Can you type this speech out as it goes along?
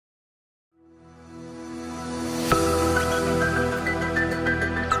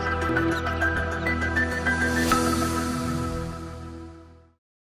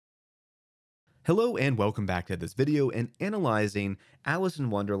Hello and welcome back to this video and analyzing Alice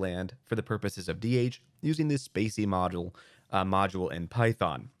in Wonderland for the purposes of DH using this Spacy module in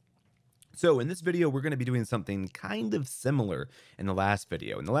Python. So in this video, we're going to be doing something kind of similar in the last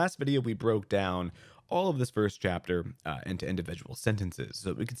video. In the last video, we broke down all of this first chapter into individual sentences so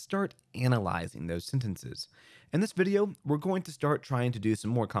that we could start analyzing those sentences. In this video, we're going to start trying to do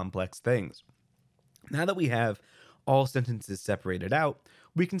some more complex things. Now that we have all sentences separated out,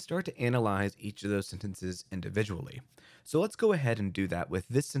 we can start to analyze each of those sentences individually. So let's go ahead and do that with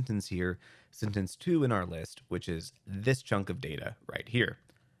this sentence here, sentence 2 in our list, which is this chunk of data right here.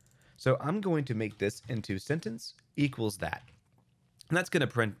 So I'm going to make this into sentence equals that. And that's going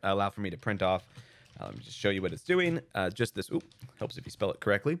to allow for me to print off. Let me just show you what it's doing. Just this, helps if you spell it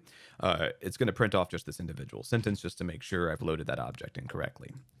correctly. It's going to print off just this individual sentence just to make sure I've loaded that object in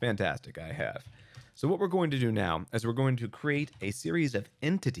correctly. Fantastic, I have. So what we're going to do now is we're going to create a series of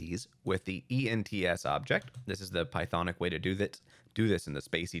entities with the ENTS object. This is the Pythonic way to do this in the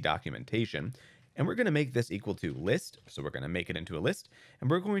Spacy documentation. And we're going to make this equal to list. So we're going to make it into a list.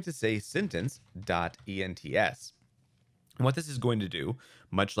 And we're going to say sentence.ents. And what this is going to do,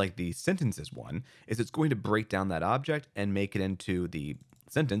 much like the sentences one, is it's going to break down that object and make it into the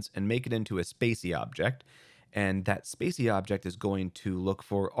sentence and make it into a Spacy object. And that Spacy object is going to look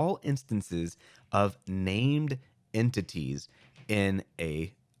for all instances of named entities in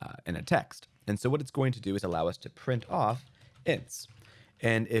a text. And so what it's going to do is allow us to print off ints.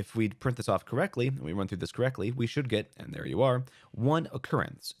 And if we print this off correctly, and we run through this correctly, we should get, and there you are, one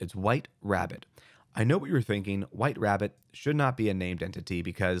occurrence. It's white rabbit. I know what you're thinking. White rabbit should not be a named entity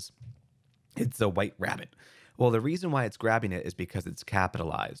because it's a white rabbit. Well, the reason why it's grabbing it is because it's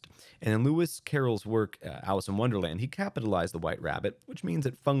capitalized. And in Lewis Carroll's work, Alice in Wonderland, he capitalized the white rabbit, which means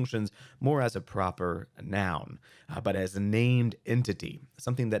it functions more as a proper noun, but as a named entity,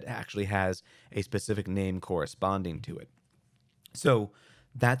 something that actually has a specific name corresponding to it. So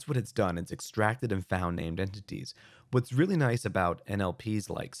that's what it's done. It's extracted and found named entities. What's really nice about NLPs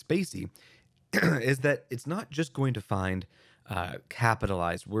like Spacy is that it's not just going to find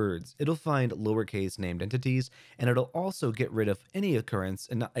capitalized words. It'll find lowercase named entities, and it'll also get rid of any occurrence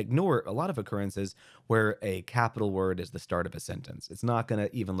and ignore a lot of occurrences where a capital word is the start of a sentence. It's not going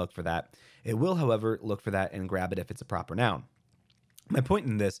to even look for that. It will, however, look for that and grab it if it's a proper noun. My point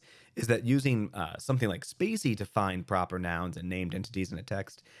in this is that using something like Spacy to find proper nouns and named entities in a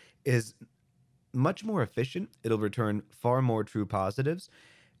text is much more efficient. It'll return far more true positives.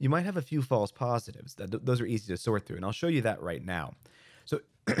 You might have a few false positives. Those are easy to sort through, and I'll show you that right now. So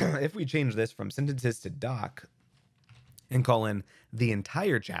if we change this from sentences to doc and call in the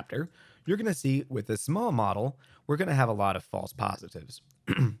entire chapter, you're going to see with this small model, we're going to have a lot of false positives.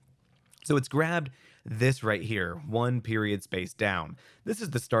 So it's grabbed this right here, one period space down. This is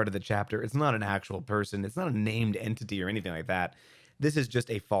the start of the chapter. It's not an actual person. It's not a named entity or anything like that. This is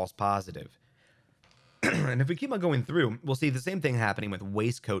just a false positive. And if we keep on going through, we'll see the same thing happening with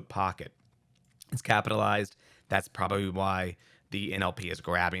waistcoat pocket. It's capitalized. That's probably why the NLP is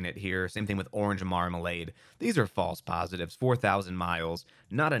grabbing it here. Same thing with orange marmalade. These are false positives. 4,000 miles,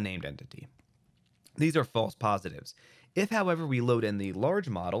 not a named entity. These are false positives. If, however, we load in the large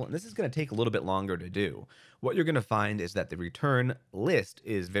model, and this is going to take a little bit longer to do, what you're going to find is that the return list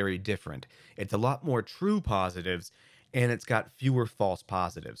is very different. It's a lot more true positives, and it's got fewer false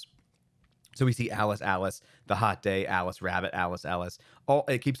positives. So we see Alice, Alice, the hot day, Alice, rabbit, Alice, Alice.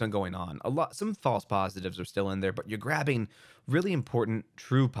 It keeps on going on. Some false positives are still in there, but you're grabbing really important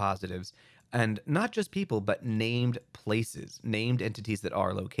true positives, and not just people, but named places, named entities that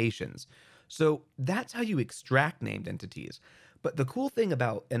are locations. So that's how you extract named entities. But the cool thing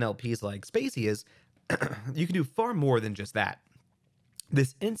about NLPs like Spacy is you can do far more than just that.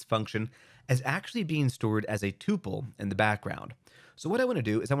 This ints function is actually being stored as a tuple in the background. So what I want to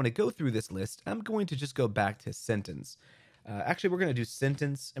do is I want to go through this list. I'm going to just go back to sentence. Actually, we're going to do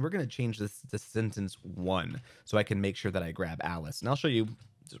sentence, and we're going to change this to sentence 1 so I can make sure that I grab Alice. And I'll show you,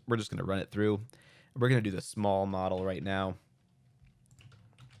 we're just going to run it through. We're going to do the small model right now.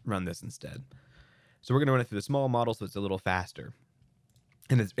 Run this instead. So we're going to run it through the small model so it's a little faster.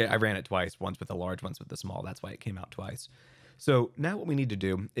 And I ran it twice, once with the large, once with the small. That's why it came out twice. So now what we need to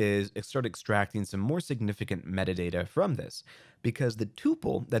do is start extracting some more significant metadata from this, because the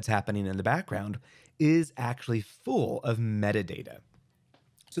tuple that's happening in the background is actually full of metadata.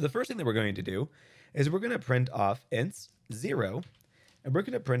 So the first thing that we're going to do is we're going to print off ints 0, and we're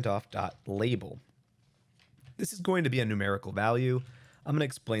going to print off .label. This is going to be a numerical value. I'm going to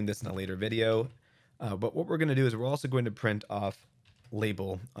explain this in a later video, but what we're going to do is we're also going to print off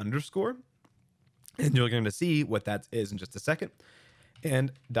label underscore, and you're going to see what that is in just a second,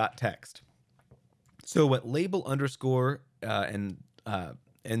 and .text. So what label underscore and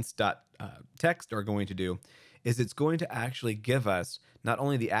inst dot text are going to do is it's going to actually give us not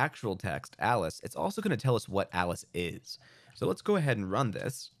only the actual text, Alice, it's also going to tell us what Alice is. So let's go ahead and run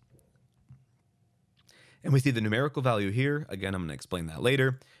this. And we see the numerical value here. Again, I'm going to explain that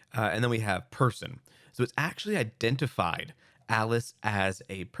later. And then we have person. So it's actually identified Alice as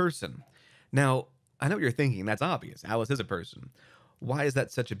a person. Now, I know what you're thinking. That's obvious. Alice is a person. Why is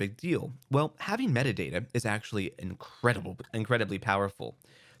that such a big deal? Well, having metadata is actually incredibly powerful.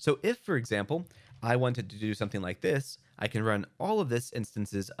 So if, for example, I wanted to do something like this, I can run all of this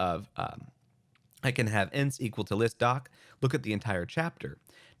instances of I can have ints equal to list doc, look at the entire chapter.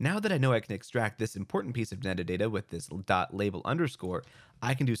 Now that I know I can extract this important piece of metadata with this dot label underscore,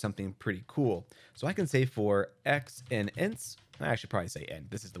 I can do something pretty cool. So I can say for x in ints, I should probably say int.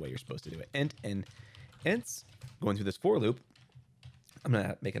 This is the way you're supposed to do it. Int in ints, going through this for loop, I'm going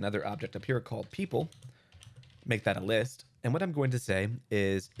to make another object up here called people, make that a list. And what I'm going to say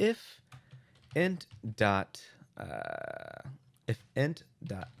is if int dot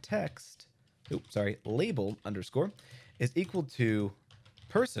text, label underscore is equal to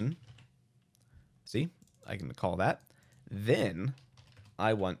person, see, I can call that, then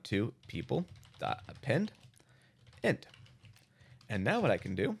I want to people dot append int. And now what I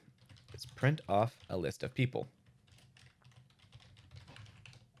can do is print off a list of people.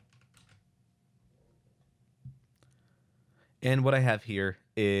 And what I have here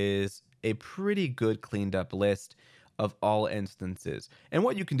is a pretty good cleaned up list of all instances. And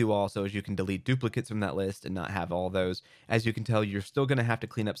what you can do also is you can delete duplicates from that list and not have all those. As you can tell, you're still going to have to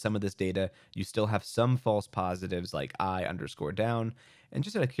clean up some of this data. You still have some false positives like I underscore down. And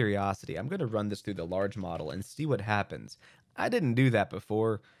just out of curiosity, I'm going to run this through the large model and see what happens. I didn't do that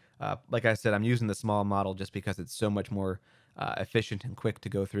before. Like I said, I'm using the small model just because it's so much more efficient and quick to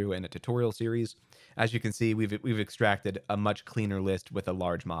go through in a tutorial series. As you can see, we've extracted a much cleaner list with a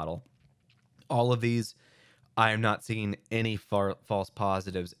large model. All of these, I am not seeing any false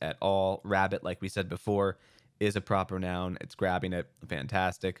positives at all. Rabbit, like we said before, is a proper noun. It's grabbing it.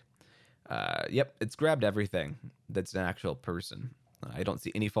 Fantastic. Yep, it's grabbed everything that's an actual person. I don't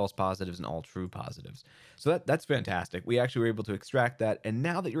see any false positives and all true positives. So that's fantastic. We actually were able to extract that. And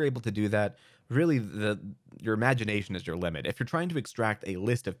now that you're able to do that, really your imagination is your limit. If you're trying to extract a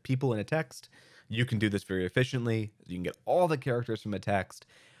list of people in a text, you can do this very efficiently. You can get all the characters from a text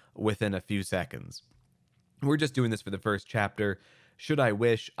within a few seconds. We're just doing this for the first chapter. Should I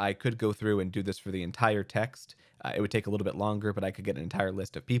wish, I could go through and do this for the entire text. It would take a little bit longer, but I could get an entire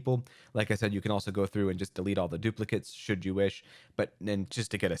list of people. Like I said, you can also go through and just delete all the duplicates, should you wish, but then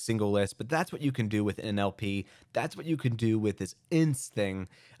just to get a single list. But that's what you can do with NLP. That's what you can do with this ints thing.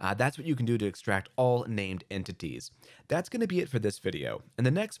 That's what you can do to extract all named entities. That's going to be it for this video. In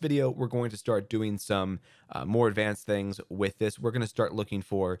the next video, we're going to start doing some more advanced things with this. We're going to start looking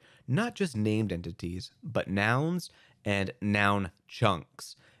for not just named entities, but nouns and noun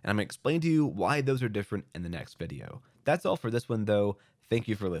chunks. And I'm going to explain to you why those are different in the next video. That's all for this one, though. Thank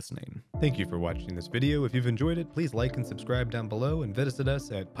you for listening. Thank you for watching this video. If you've enjoyed it, please like and subscribe down below and visit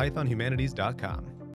us at pythonhumanities.com.